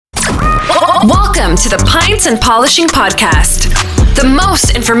Welcome to the Pints and Polishing Podcast, the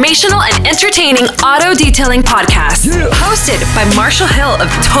most informational and entertaining auto detailing podcast, hosted by Marshall Hill of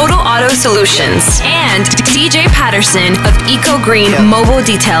Total Auto Solutions and DJ Patterson of Eco Green Mobile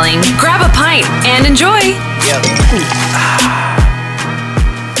Detailing. Grab a pint and enjoy.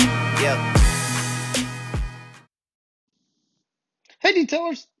 Hey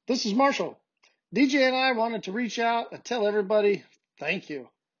detailers, this is Marshall. DJ and I wanted to reach out and tell everybody thank you.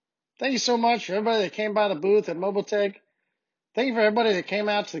 Thank you so much for everybody that came by the booth at Mobile Tech. Thank you for everybody that came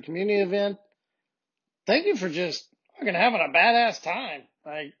out to the community event. Thank you for just fucking having a badass time.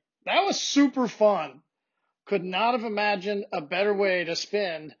 Like, that was super fun. Could not have imagined a better way to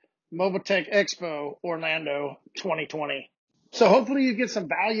spend Mobile Tech Expo Orlando 2020. So hopefully you get some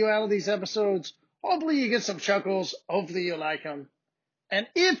value out of these episodes. Hopefully you get some chuckles. Hopefully you like them. And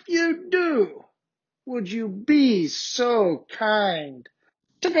if you do, would you be so kind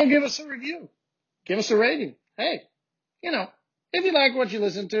to go give us a review? Give us a rating. Hey, if you like what you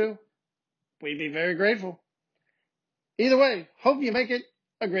listen to, we'd be very grateful. Either way, hope you make it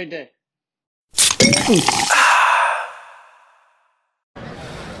a great day.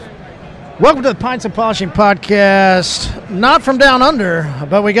 Welcome to the Pints and Polishing Podcast. Not from down under,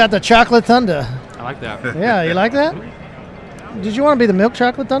 but we got the Chocolate Thunder. I like that. Yeah, you like that? Did you want to be the Milk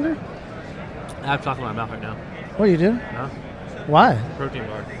Chocolate Thunder? I have chocolate in my mouth right now. What do you do? No. Why? Protein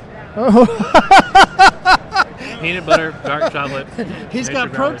bar. Oh. Peanut butter, dark chocolate. He's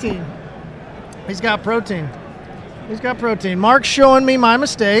got protein. He's got protein. Mark's showing me my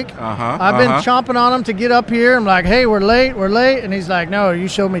mistake. I've been chomping on him to get up here. I'm like, hey, we're late. And he's like, no, you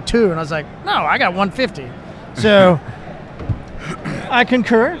showed me 2. And I was like, no, I got 150. So I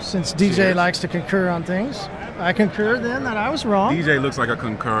concur, since DJ likes to concur on things. I concur then that I was wrong. DJ looks like a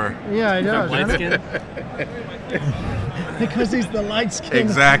concur. Yeah, he does. Light skin. Because he's the light skin.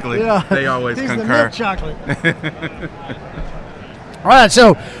 Exactly. Yeah. They always he's concur. The milk chocolate. All right,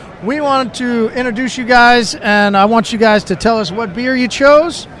 so we wanted to introduce you guys, and I want you guys to tell us what beer you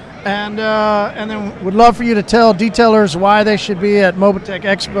chose, and then would love for you to tell detailers why they should be at Mobile Tech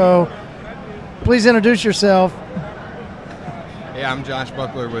Expo. Please introduce yourself. Yeah, I'm Josh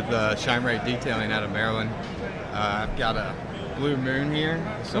Buckler with Shine Rate Detailing out of Maryland. I've got a Blue Moon here.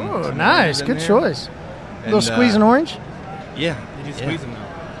 Oh, nice. Good choice. A little squeeze and orange? Yeah. Did you squeeze them?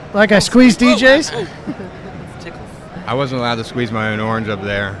 Like I squeeze DJs? Tickles. I wasn't allowed to squeeze my own orange up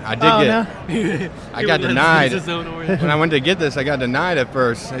there. I did I got denied. When I went to get this, I got denied at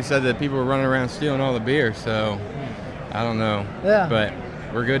first. They said that people were running around stealing all the beer, so I don't know. Yeah. But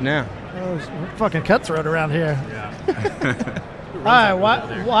we're good now. Oh, we're fucking cutthroat around here. Yeah. All right,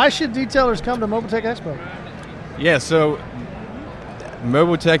 why should detailers come to Mobile Tech Expo? Yeah, so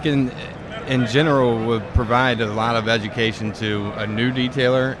Mobile Tech in general would provide a lot of education to a new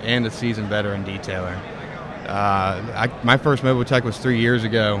detailer and a seasoned veteran detailer. My first Mobile Tech was 3 years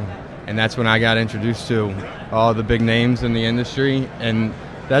ago, and that's when I got introduced to all the big names in the industry. And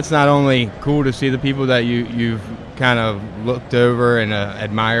that's not only cool to see the people that you've kind of looked over and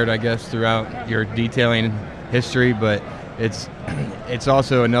admired, I guess, throughout your detailing history, but it's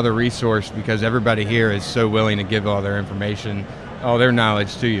also another resource because everybody here is so willing to give all their information, all their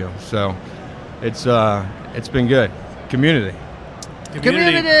knowledge to you. So it's been good. Community.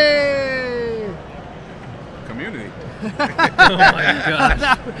 Oh my gosh.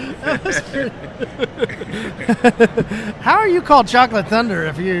 How are you called Chocolate Thunder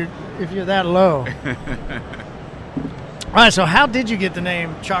if you're that low? All right, so how did you get the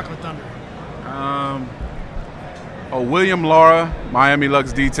name Chocolate Thunder? William Laura, Miami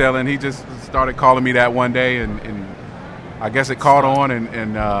Lux Detailing, he just started calling me that one day, and I guess it caught on,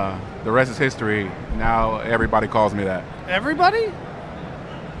 and the rest is history. Now everybody calls me that. Everybody?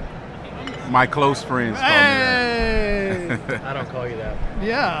 My close friends call me that. I don't call you that.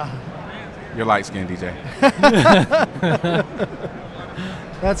 Yeah. You're light-skinned, DJ.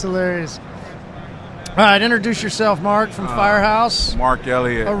 That's hilarious. All right, introduce yourself, Mark, from Firehouse. Mark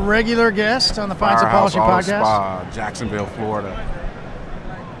Elliott. A regular guest on the Pints and Firehouse Polishing Auto Podcast. Spa, Jacksonville, Florida.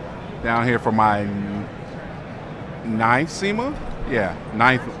 Down here for my ninth SEMA? Yeah,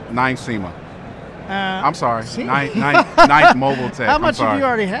 ninth SEMA. I'm sorry, ninth Mobile Tech. How much have you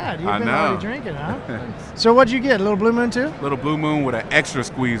already had? You've been already drinking, huh? So what'd you get, a little Blue Moon too? Little Blue Moon with an extra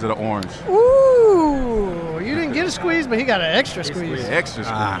squeeze of the orange. Ooh, you didn't get a squeeze, but he got an extra squeeze. Extra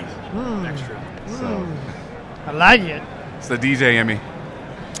squeeze. Extra. So, I like it. it's the DJ in me.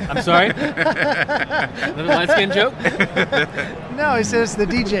 I'm sorry? Little light skin joke? No, he says the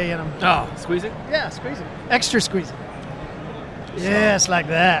DJ in him. Oh, squeezing? Yeah, squeezing. Extra squeezing. Yes, like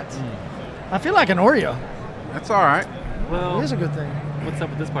that. I feel like an Oreo. That's all right. Well, It is a good thing. what's up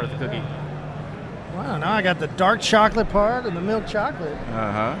with this part of the cookie? Wow, now I got the dark chocolate part and the milk chocolate.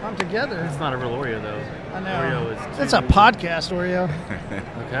 I'm together. It's not a real Oreo, though. I know. Oreo is It's a podcast Oreo.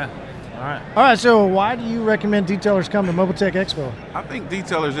 Okay. All right. All right, so why do you recommend detailers come to Mobile Tech Expo? I think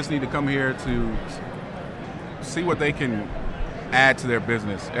detailers just need to come here to see what they can add to their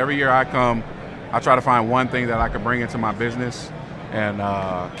business. Every year I come, I try to find one thing that I can bring into my business and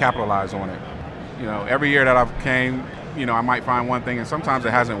capitalize on it. You know, every year that I've came, you know, I might find one thing, and sometimes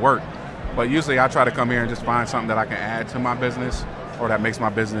it hasn't worked. But usually I try to come here and just find something that I can add to my business or that makes my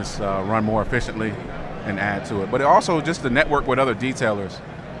business run more efficiently and add to it. But it also just to network with other detailers.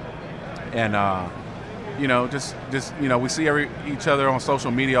 And, you know, just you know, we see each other on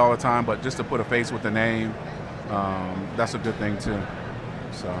social media all the time, but just to put a face with the name, that's a good thing too.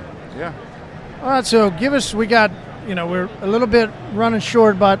 So, yeah. All right, so give us, we got, you know, we're a little bit running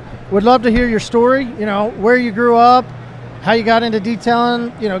short, but would love to hear your story, you know, where you grew up, how you got into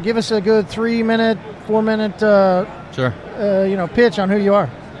detailing, you know, give us a good 3-minute, 4-minute, Sure. You know, pitch on who you are.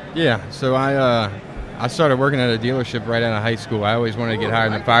 Yeah, so I started working at a dealership right out of high school. I always wanted to get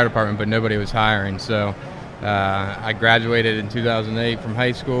hired in the fire department, but nobody was hiring. So I graduated in 2008 from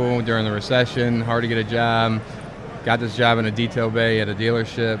high school during the recession, hard to get a job. Got this job in a detail bay at a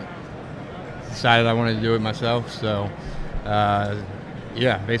dealership. Decided I wanted to do it myself. So,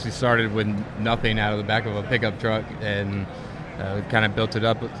 yeah, basically started with nothing out of the back of a pickup truck and kind of built it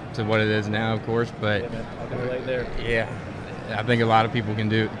up to what it is now, of course. But I can relate there. yeah, I think a lot of people can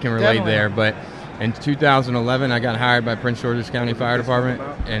relate Definitely. there. But in 2011, I got hired by Prince George's County Fire Department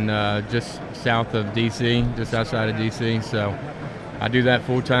and just south of D.C., just outside of D.C. So I do that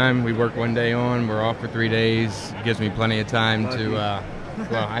full time. We work one day on. We're off for 3 days. It gives me plenty of time to,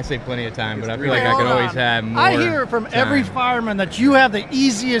 well, I say plenty of time, but I feel like I Hold can always on. have more I hear from every time. fireman that you have the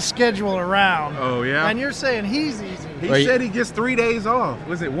easiest schedule around. Oh, yeah? And you're saying he's easy. He Wait. said he gets 3 days off.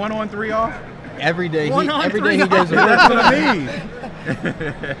 Was it 1 on 3 off? Every day, One on every three day he goes to That's work. what I mean.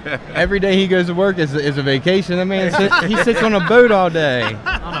 Every day he goes to work is a vacation. That man he sits on a boat all day.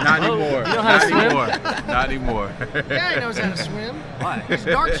 Not anymore. You know how to swim? Not anymore. Yeah, he knows how to swim. Why? He's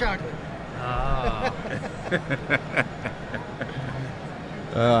dark chocolate.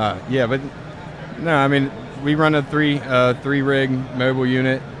 Yeah, but no, I mean we run a three rig mobile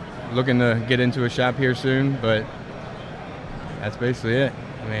unit. Looking to get into a shop here soon, but that's basically it.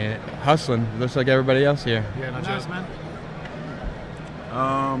 I mean, hustling, looks like everybody else here. Yeah, no joke. man.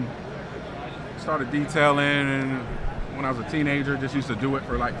 Started detailing and when I was a teenager. Just used to do it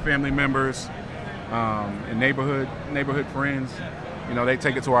for like family members and neighborhood friends. You know, they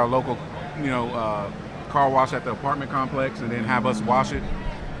take it to our local, car wash at the apartment complex, and then have us wash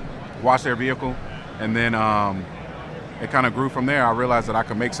their vehicle, and then it kind of grew from there. I realized that I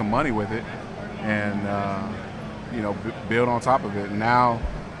could make some money with it, and build on top of it. And now,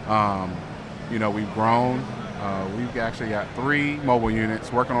 we've grown. We've actually got 3 mobile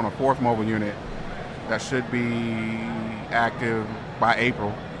units, working on a 4th mobile unit that should be active by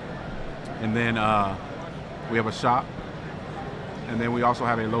April. And then we have a shop, and then we also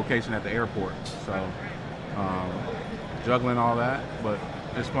have a location at the airport. So juggling all that, but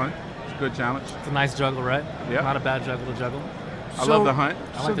it's fun. It's a good challenge. It's a nice juggle, right? Yeah. Not a bad juggle to juggle. I love the hunt.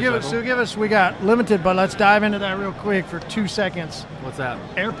 I like the give juggle. us, we got limited, but let's dive into that real quick for 2 seconds. What's that?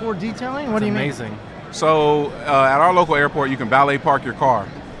 Airport detailing? What It's do you amazing. So at our local airport, you can valet park your car.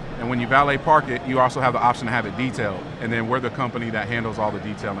 And when you valet park it, you also have the option to have it detailed. And then we're the company that handles all the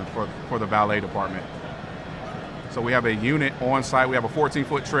detailing for the valet department. So we have a unit on site. We have a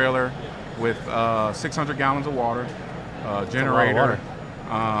 14-foot trailer with 600 gallons of water, generator.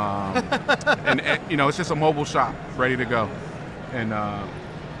 And it's just a mobile shop ready to go. And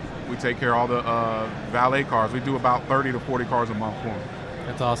we take care of all the valet cars. We do about 30 to 40 cars a month for them.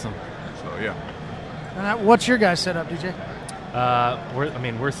 That's awesome. So, yeah. And what's your guys' setup, DJ?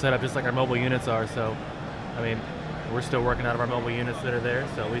 We're set up just like our mobile units are. So, we're still working out of our mobile units that are there.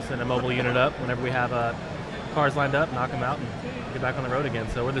 So we send a mobile unit up whenever we have cars lined up, knock them out, and get back on the road again.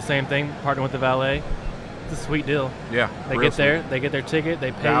 So we're the same thing, partnering with the valet. It's a sweet deal. Yeah. They real get there, sweet. they get their ticket,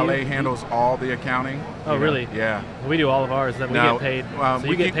 they pay. Valet you. handles all the accounting. Oh, really? Yeah. We do all of ours. Then we Now, get paid. So we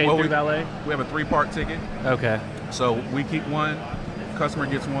you get keep- paid well, through we- valet. We have a 3-part ticket. Okay. So we keep one, customer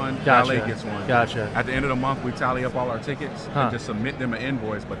gets one, Gotcha. valet gets one. Gotcha. At the end of the month, we tally up all our tickets Huh. and just submit them an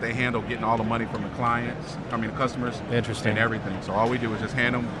invoice, but they handle getting all the money from the the customers. Interesting. And everything. So all we do is just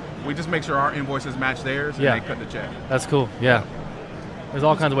hand them. We just make sure our invoices match theirs, and Yeah. they cut the check. That's cool. Yeah. There's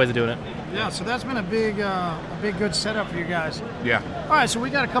all kinds of ways of doing it. Yeah, so that's been a big good setup for you guys. Yeah. All right, so we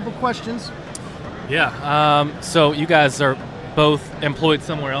got a couple questions. Yeah. So you guys are both employed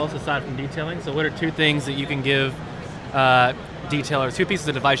somewhere else aside from detailing. So what are 2 things that you can give detailers, 2 pieces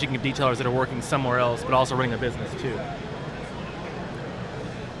of advice you can give detailers that are working somewhere else, but also running a business too?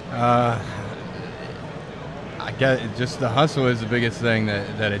 I guess just the hustle is the biggest thing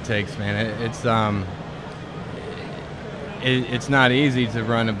that it takes, man. It's not easy to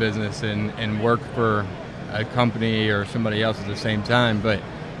run a business and work for a company or somebody else at the same time, but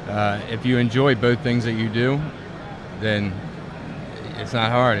if you enjoy both things that you do, then it's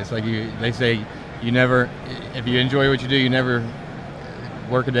not hard. It's like they say, if you enjoy what you do, you never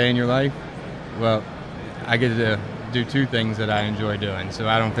work a day in your life. Well, I get to do 2 things that I enjoy doing, so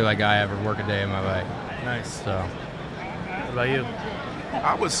I don't feel like I ever work a day in my life. Nice. So, what about you?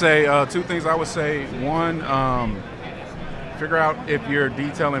 I would say 2 things. I would say, one, figure out if you're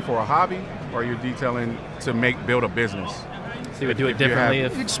detailing for a hobby or you're detailing to build a business. So you would do it differently.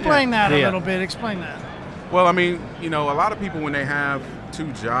 Explain that a little bit. Explain that. Well, I mean, a lot of people, when they have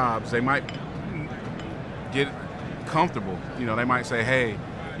 2 jobs, they might get comfortable. They might say, hey,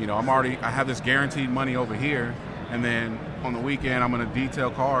 I have this guaranteed money over here, and then on the weekend I'm going to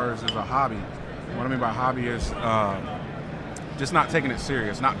detail cars as a hobby. What I mean by hobby is just not taking it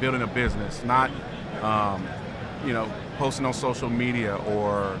serious, not building a business, not, posting on social media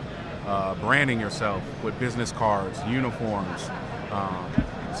or branding yourself with business cards, uniforms,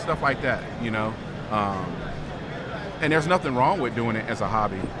 stuff like that, and there's nothing wrong with doing it as a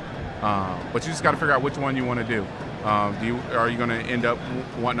hobby, but you just got to figure out which one you want to do. Are you going to end up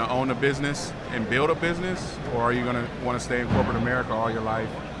wanting to own a business and build a business, or are you going to want to stay in corporate America all your life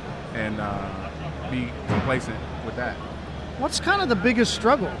and be complacent with that? What's kind of the biggest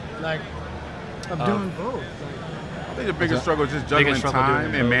struggle, of doing both? I think the biggest struggle is just juggling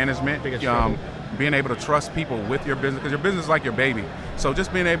time and management. Being able to trust people with your business, because your business is like your baby. So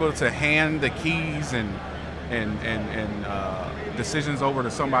just being able to hand the keys and decisions over to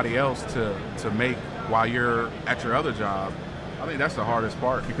somebody else to make while you're at your other job, I think that's the hardest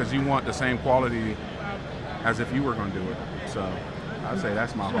part, because you want the same quality as if you were going to do it. So I'd say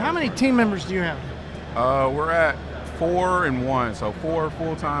that's my hardest how many part. team members do you have? We're at 4 and 1, so 4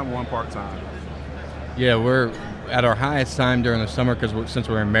 full-time, 1 part-time. Yeah, we're at our highest time during the summer, because since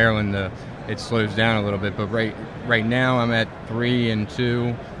we're in Maryland, it slows down a little bit. But right now I'm at 3 and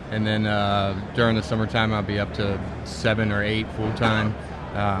 2, and then during the summertime I'll be up to 7 or 8 full-time.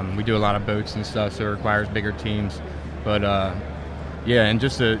 We do a lot of boats and stuff, so it requires bigger teams. But and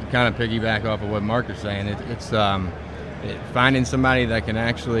just to kind of piggyback off of what Mark is saying, it's finding somebody that can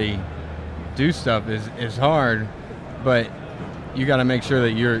actually do stuff is hard, but you got to make sure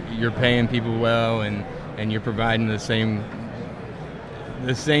that you're paying people well and you're providing the same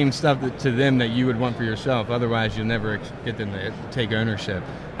stuff to them that you would want for yourself. Otherwise, you'll never get them to take ownership.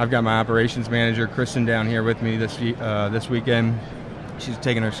 I've got my operations manager, Kristen, down here with me this weekend. She's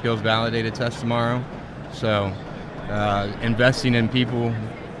taking her skills validated test tomorrow. So investing in people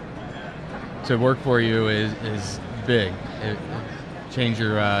to work for you is big. Change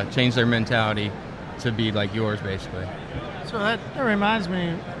their mentality to be like yours, basically. So that reminds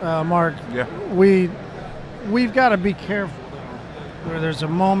me, Mark. Yeah. We've got to be careful, where there's a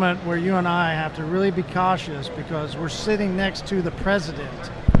moment where you and I have to really be cautious, because we're sitting next to the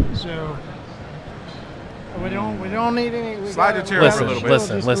president. So we don't need any. Slide your chair over a little bit.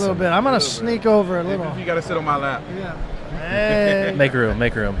 Listen. A little bit. I'm going to sneak over a little. If you got to sit on my lap. Yeah. Hey. Make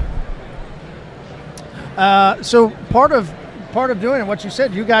room. So part of doing it, what you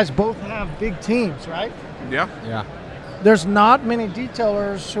said, you guys both have big teams, right? Yeah. There's not many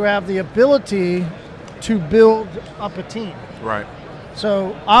detailers who have the ability to build up a team. Right.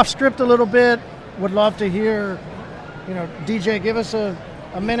 So off script a little bit, would love to hear, DJ, give us a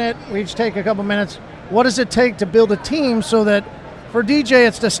minute. We each take a couple minutes. What does it take to build a team, so that for DJ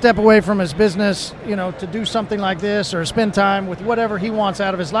it's to step away from his business, to do something like this or spend time with whatever he wants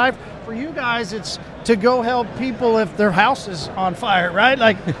out of his life. For you guys, it's to go help people if their house is on fire, right?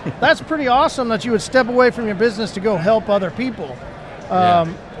 Like, that's pretty awesome that you would step away from your business to go help other people.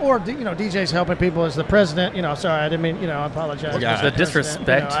 Or, DJ's helping people as the president. Sorry, I didn't mean, I apologize. The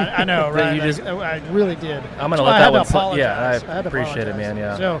disrespect. I know, right? that I really did. I'm going to let that one. I appreciate it, man.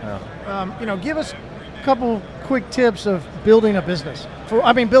 Yeah. So, give us a couple quick tips of building a business.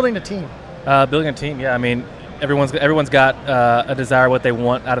 Building a team. Building a team, yeah. Everyone's got a desire what they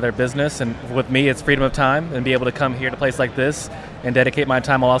want out of their business, and with me, it's freedom of time and be able to come here to a place like this and dedicate my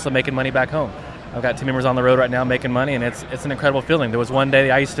time while also making money back home. I've got team members on the road right now making money, and it's an incredible feeling. There was one day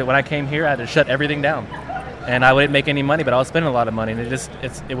when I came here, I had to shut everything down, and I wouldn't make any money, but I was spending a lot of money, and I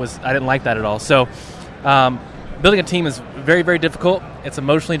didn't like that at all. So, building a team is very, very difficult. It's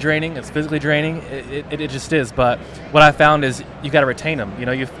emotionally draining. It's physically draining. It just is. But what I found is you got to retain them.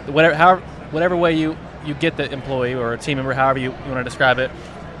 Whatever way you you get the employee or a team member, however you want to describe it,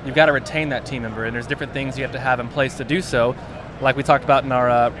 you've got to retain that team member, and there's different things you have to have in place to do so. Like we talked about in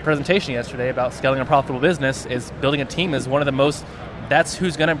our presentation yesterday about scaling a profitable business, is building a team is one of the most, that's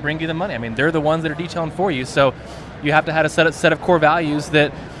who's going to bring you the money. I mean, they're the ones that are detailing for you. So you have to have a set of core values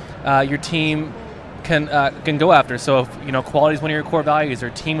that your team can go after. So if, quality is one of your core values, or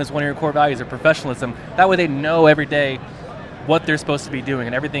team is one of your core values, or professionalism, that way they know every day what they're supposed to be doing,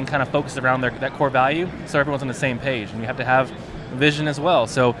 and everything kind of focuses around that core value, so everyone's on the same page. And you have to have vision as well.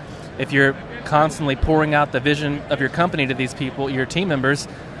 So if you're constantly pouring out the vision of your company to these people, your team members,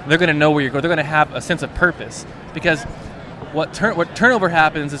 they're going to know where you're going. They're going to have a sense of purpose. Because what turnover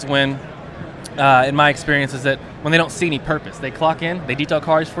happens is when, in my experience, is that when they don't see any purpose, they clock in, they detail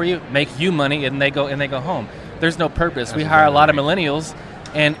cars for you, make you money, and they go home. There's no purpose. We hire a lot of millennials,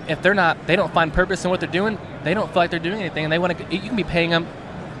 and if they don't find purpose in what they're doing, they don't feel like they're doing anything, and you can be paying them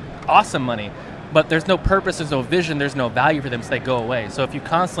awesome money, but there's no purpose, there's no vision, there's no value for them, so they go away. So if you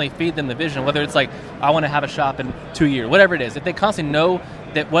constantly feed them the vision, whether it's like, I want to have a shop in 2 years, whatever it is, if they constantly know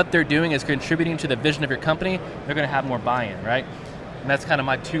that what they're doing is contributing to the vision of your company, they're going to have more buy-in, right? And that's kind of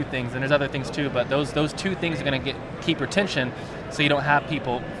my two things, and there's other things too, but those two things are going to keep retention, so you don't have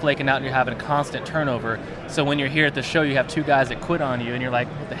people flaking out and you're having constant turnover. So when you're here at the show, you have two guys that quit on you, and you're like,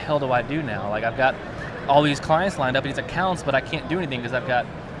 what the hell do I do now? Like, I've got all these clients lined up, these accounts, but I can't do anything because I've got,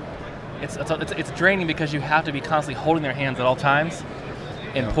 it's draining, because you have to be constantly holding their hands at all times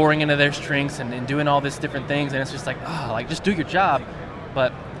and pouring into their strengths and doing all these different things, and it's just like, just do your job,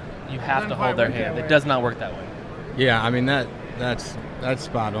 but you have to hold their hand. It does not work that way. Yeah, I mean, that's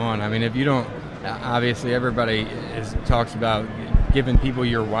spot on. I mean, if you don't, obviously everybody talks about giving people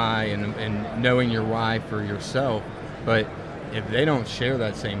your why and knowing your why for yourself, but if they don't share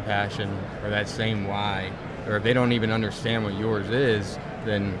that same passion or that same why, or if they don't even understand what yours is,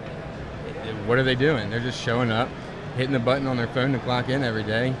 then what are they doing? They're just showing up, hitting the button on their phone to clock in every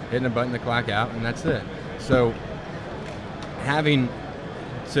day, hitting the button to clock out, and that's it. So having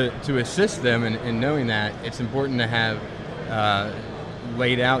to assist them in knowing that, it's important to have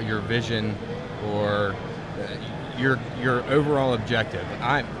laid out your vision or your overall objective.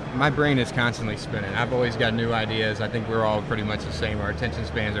 My brain is constantly spinning. I've always got new ideas. I think we're all pretty much the same. Our attention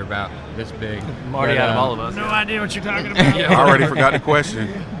spans are about this big. Marty out of all of us. No idea what you're talking about. I already forgot the question.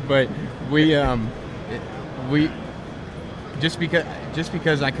 But we just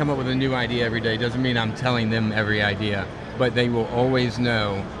because I come up with a new idea every day doesn't mean I'm telling them every idea. But they will always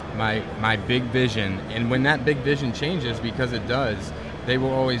know my big vision. And when that big vision changes, because it does, they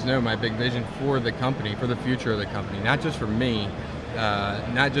will always know my big vision for the company, for the future of the company, not just for me,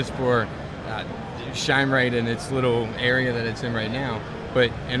 not just for ShineRight and its little area that it's in right now, but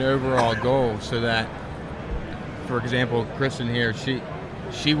an overall goal, so that, for example, Kristen here, she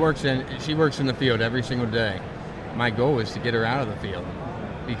works in the field every single day. My goal is to get her out of the field,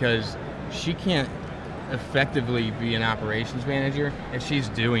 because she can't effectively be an operations manager if she's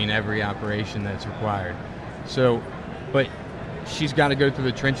doing every operation that's required. So, but she's got to go through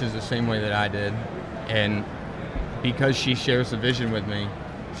the trenches the same way that I did, and because she shares the vision with me,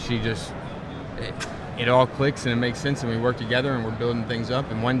 it all clicks and it makes sense, and we work together and we're building things up,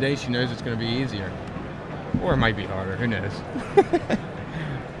 and one day she knows it's going to be easier, or it might be harder, who knows.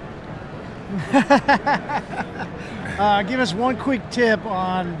 Give us one quick tip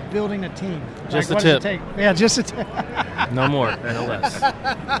on building a team. Just a what tip. does it take? Yeah, just a tip. No more, no less.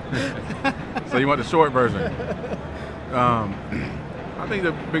 So you want the short version? I think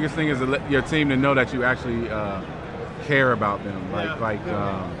the biggest thing is to let your team to know that you actually care about them,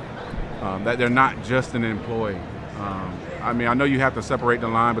 that they're not just an employee. I mean, I know you have to separate the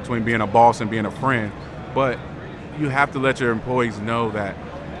line between being a boss and being a friend, but you have to let your employees know that,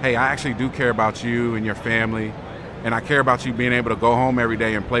 hey, I actually do care about you and your family, and I care about you being able to go home every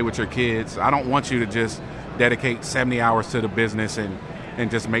day and play with your kids. I don't want you to just dedicate 70 hours to the business and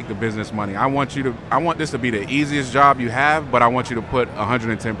just make the business money. I want this to be the easiest job you have, but I want you to put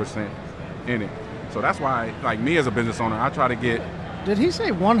 110% in it. So that's why, like me as a business owner, I try to get... Did he say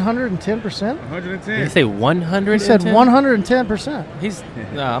 110%? 110. Did he say 100? He said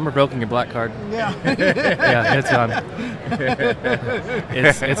 110%. I'm revoking your black card. Yeah. Yeah, it's gone.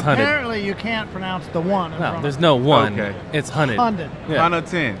 It's 100. Apparently you can't pronounce the one. No, there's no one. Okay. It's 100. 100. Yeah.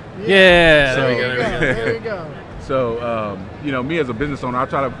 110. Yeah. So- There we go. There you go. So, me as a business owner, I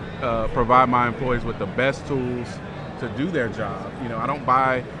try to provide my employees with the best tools to do their job. I don't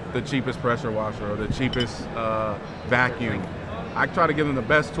buy the cheapest pressure washer or the cheapest vacuum. I try to give them the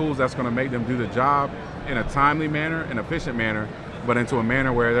best tools that's going to make them do the job in a timely manner, an efficient manner, but into a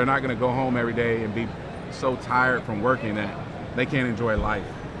manner where they're not going to go home every day and be so tired from working that they can't enjoy life,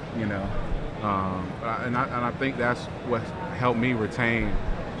 And I think that's what helped me retain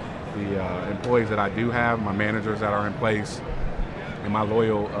the employees that I do have, my managers that are in place, and my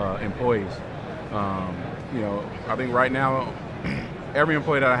loyal employees. I think right now, every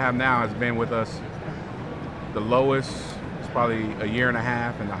employee that I have now has been with us. The lowest is probably a year and a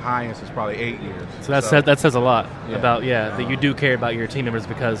half, and the highest is probably 8 years. So that says a lot about that you do care about your team members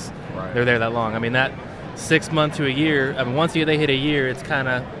because they're there that long. I mean, that 6 months to a year. I mean, once they hit a year, it's kind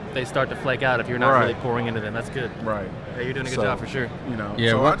of they start to flake out if you're not really pouring into them. That's good. Right. Yeah, you're doing a good job for sure.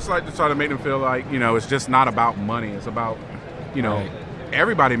 So I just like to try to make them feel like it's just not about money. It's about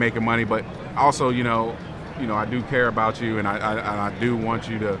everybody making money, but also I do care about you, and I do want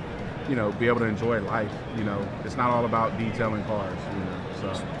you to be able to enjoy life. It's not all about detailing cars.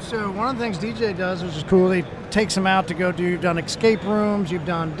 So one of the things DJ does, which is cool, he takes them out to go do. You've done escape rooms, you've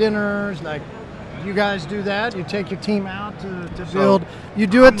done dinners, like. You guys do that? You take your team out to build. You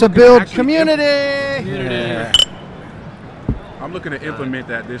do it to build community. I'm looking to implement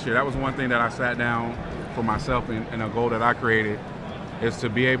that this year. That was one thing that I sat down for myself and a goal that I created is to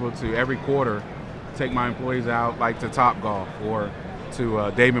be able to every quarter take my employees out like to Topgolf or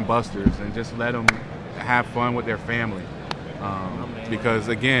to Dave & Buster's and just let them have fun with their family. Because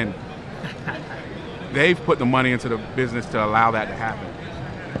again, they've put the money into the business to allow that to happen.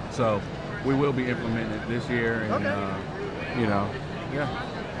 So. We will be implementing it this year, and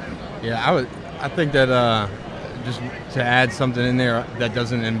I think that just to add something in there that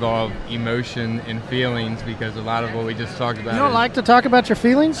doesn't involve emotion and feelings, because a lot of what we just talked about. You don't like to talk about your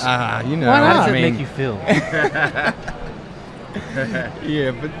feelings? Why not? How does it make you feel? Yeah,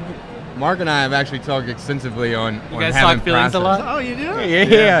 but Mark and I have actually talked extensively on you guys having talk feelings process. a lot? Oh, you do?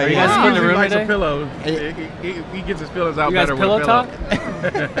 Yeah. Are you guys in the room today? Pillows. He gets his pillows out you guys better pillow with talk?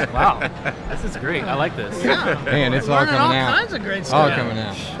 Wow, this is great. I like this. Yeah. Man, it's all coming out. All kinds of great All stuff. coming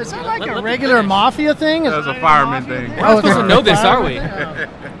out. Is that like Let a me regular finish. mafia thing? That's a fireman thing. We're not supposed to know this, are we?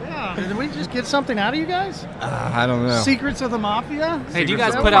 Yeah. Did we just get something out of you guys? I don't know. Secrets of the mafia? Hey, do you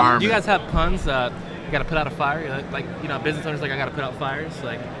guys Secrets of put out? firemen. Do you guys have puns? You got to put out a fire. Like business owners like I got to put out fires.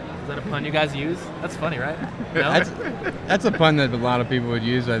 Like, is that a pun you guys use? That's funny, right? No? That's a pun that a lot of people would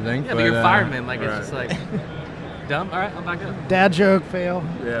use, I think. Yeah, but you're firemen. Like it's just like dumb. All right, I'm back up. Dad joke fail.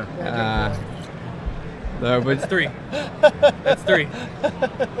 Yeah. No, but That's three. That's three.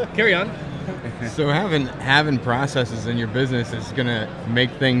 Carry on. so having processes in your business is gonna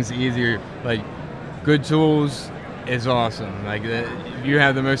make things easier. Like good tools is awesome. Like you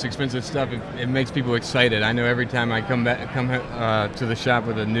have the most expensive stuff. It makes people excited. I know every time I come to the shop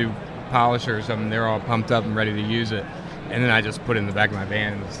with a new polisher or something, they're all pumped up and ready to use it. And then I just put it in the back of my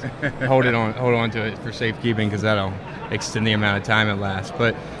van and just hold on to it for safekeeping, because that'll extend the amount of time it lasts.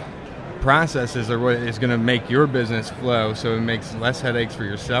 But processes are what is going to make your business flow, so it makes less headaches for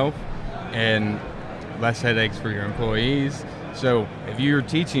yourself and less headaches for your employees. So if you're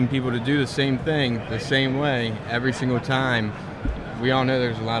teaching people to do the same thing the same way every single time, we all know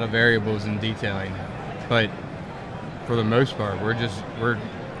there's a lot of variables in detailing, but for the most part, we're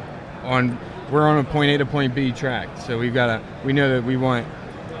on a point A to point B track. So we know that we want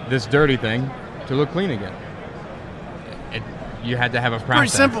this dirty thing to look clean again. You had to have a process. Pretty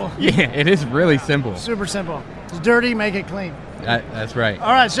simple. Yeah, it is really simple. Super simple. It's dirty, make it clean. That's right.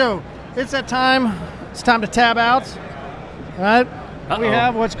 All right, so it's that time. It's time to tab out. All right. We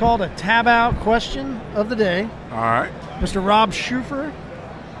have what's called a tab out question of the day. All right. Mr. Rob Schufer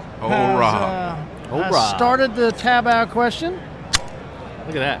Rob. started the tab out question.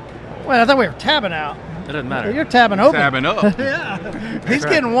 Look at that. Wait, I thought we were tabbing out. That doesn't matter. You're tabbing open. Tabbing up. Yeah. He's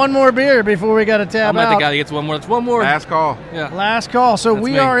getting one more beer before we got to tab I'm not out. the guy that gets one more. It's one more. Last call. Yeah. Last call. So That's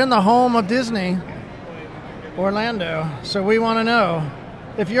we me. are in the home of Disney, Orlando. So we want to know,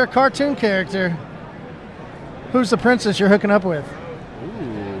 if you're a cartoon character, who's the princess you're hooking up with?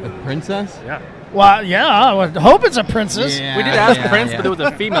 A princess? Yeah. Well, yeah, I would hope it's a princess. Yeah. We did ask Prince, yeah. but there was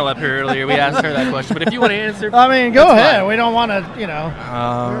a female up here earlier. We asked her that question. But if you want to answer, I mean, go that's ahead. fine. We don't want to,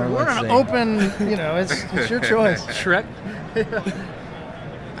 we're let's an see. open, it's your choice. Shrek.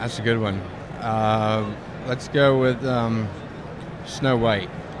 That's a good one. Let's go with Snow White.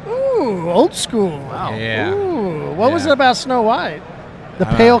 Ooh, old school. Wow. Yeah. Ooh, what was Yeah. it about Snow White? The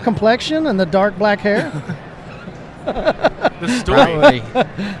pale complexion and the dark black hair? The story.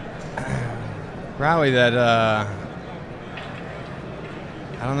 Probably that. I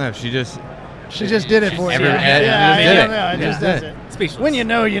don't know. She just did it for you. Every- Yeah, did it. it just Yeah. does it. Speechless. When you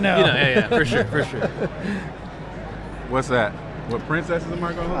know, you know. You know, yeah, for sure, for sure. What's that? What princesses am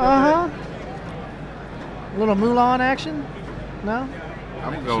I going to look Uh-huh. A little Mulan action? No?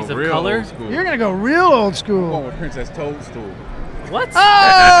 I'm going to She's go of real color? old school. You're going to go real old I'm going school. with Princess Toadstool. What?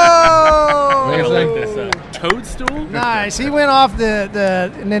 Oh! What do you I say? like this toadstool. Nice. He went off the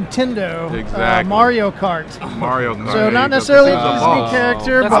Nintendo Exactly. Mario Kart. Mario Kart. So not He necessarily a does- he's Disney boss.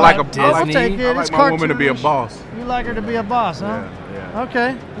 character, That's but like a- I'll Disney. take it. I It's like my woman to be a cartoonish. boss. You like her to be a boss, huh? Yeah.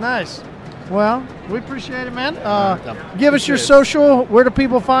 Okay, nice. Well, we appreciate it, man. Give us your social. Where do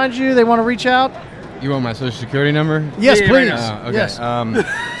people find you? They want to reach out? You want my social security number? Yes, Yeah, please. right Okay. Yes.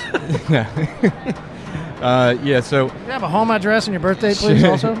 Yeah, so You have a home address and your birthday, please,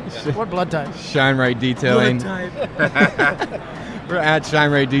 also? What blood type? Shine Right Detailing. We're at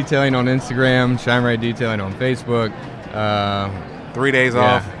Shine Right Detailing on Instagram, Shine Right Detailing on Facebook. 3 days Yeah,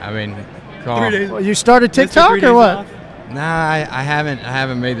 off. I mean, call. Well, you started TikTok or what? Nah, I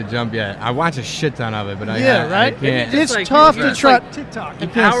haven't made the jump yet. I watch a shit ton of it, but I Right? can't. It's like- tough it's to try like TikTok. You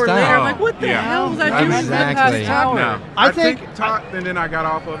An can't hour stop. later, I'm like, what the Yeah. hell was I doing for the Exactly. past hour? No, I think- TikTok, and then I got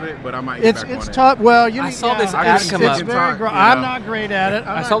off of it, but I might get It's back on it. tough. Well, you I need- saw this yeah, ad it's- come it's up. very TikTok, you I'm know. not great at it.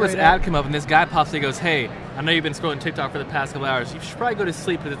 I saw this ad come up, and this guy pops in and goes, hey, I know you've been scrolling TikTok for the past couple hours. You should probably go to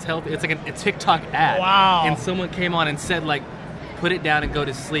sleep because it's healthy. It's like a TikTok ad. Wow. And someone came on and said, like, put it down and go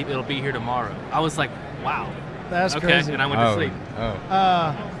to sleep. It'll be here tomorrow. I was like, wow. That's Okay, crazy. and I went to sleep. Oh.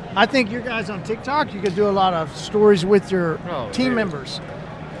 I think you guys on TikTok, you could do a lot of stories with your Oh, team dude. members.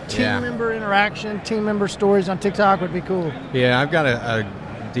 Team Yeah. member interaction, team member stories on TikTok would be cool. Yeah, I've got a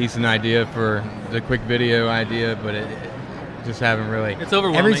decent idea for the quick video idea, but it just haven't really. It's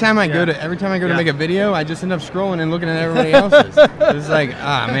overwhelming. Every time I go Yeah. to Yeah. make a video, I just end up scrolling and looking at everybody else's. It's like,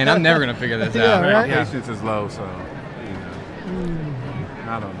 man, I'm never gonna figure this Yeah, out. right? Yeah. Patience is low, so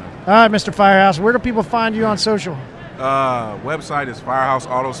I don't know. All right, Mr. Firehouse, where do people find you on social? Website is Firehouse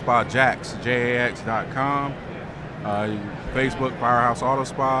Auto Spa Jax, JAX.com. Facebook Firehouse Auto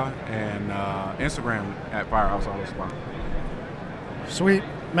Spa, and Instagram at Firehouse Auto Spa. Sweet.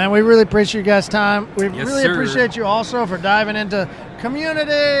 Man, we really appreciate you guys' time. We Yes, really sir. appreciate you also for diving into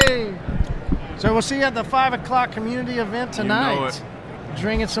community. So we'll see you at the 5 o'clock community event You know tonight. it.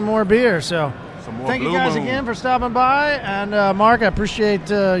 Drinking some more beer. So Some more thank you Blue guys Moon. again for stopping by. And Mark, I appreciate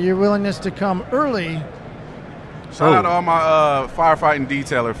your willingness to come early. Shout out to all my firefighting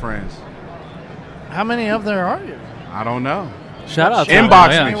detailer friends. How many of there are you? I don't know. Shout out to Inbox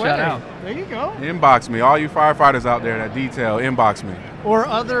them. me. Yeah, shout out. There you go. Inbox me. All you firefighters out there that detail, inbox me. Or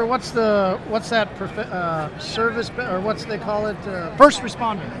other, what's that service, or what's they call it? First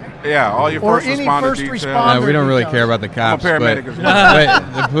responder. Yeah, all your Or first any responder first detail. responder. We don't really details. care about the cops. paramedic but, as well.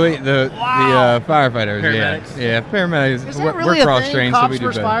 but the firefighters, Paramedics. yeah, paramedics. Is We're that really a cross thing? trained, so Cops we do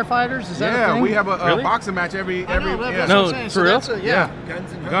versus better. firefighters? Is that a Yeah, thing? we have a Really? boxing match every I know, that's yeah. what No, I'm saying. for So real? that's a- yeah.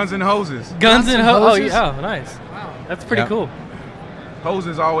 Guns and hoses. Guns and hoses. Oh, hoses? yeah, nice. That's pretty Yep. cool.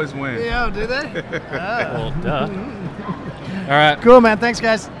 Hoses always win. Yeah, do they? Well, duh. All right. Cool, man. Thanks,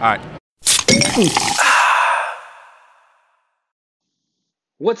 guys. All right.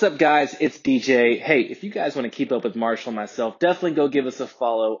 What's up, guys? It's DJ. Hey, if you guys want to keep up with Marshall and myself, definitely go give us a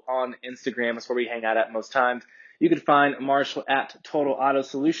follow on Instagram. That's where we hang out at most times. You can find Marshall at Total Auto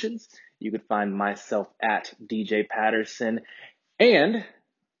Solutions. You can find myself at DJ Patterson. And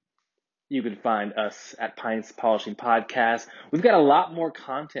you can find us at Pints Polishing Podcast. We've got a lot more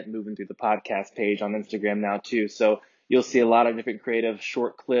content moving through the podcast page on Instagram now, too. So you'll see a lot of different creative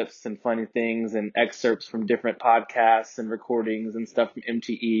short clips and funny things and excerpts from different podcasts and recordings and stuff from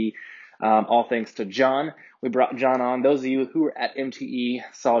MTE. All thanks to John. We brought John on. Those of you who were at MTE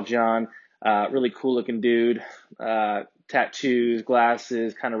saw John. Really cool looking dude. Tattoos,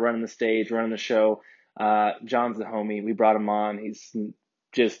 glasses, kind of running the stage, running the show. John's the homie. We brought him on. He's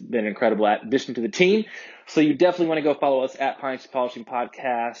just been an incredible addition to the team. So you definitely want to go follow us at Pints Polishing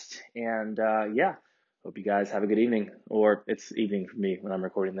Podcast. And yeah. Hope you guys have a good evening, or it's evening for me when I'm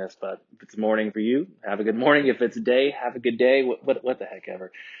recording this, but if it's morning for you, have a good morning. If it's day, have a good day. What the heck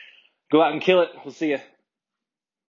ever. Go out and kill it. We'll see you.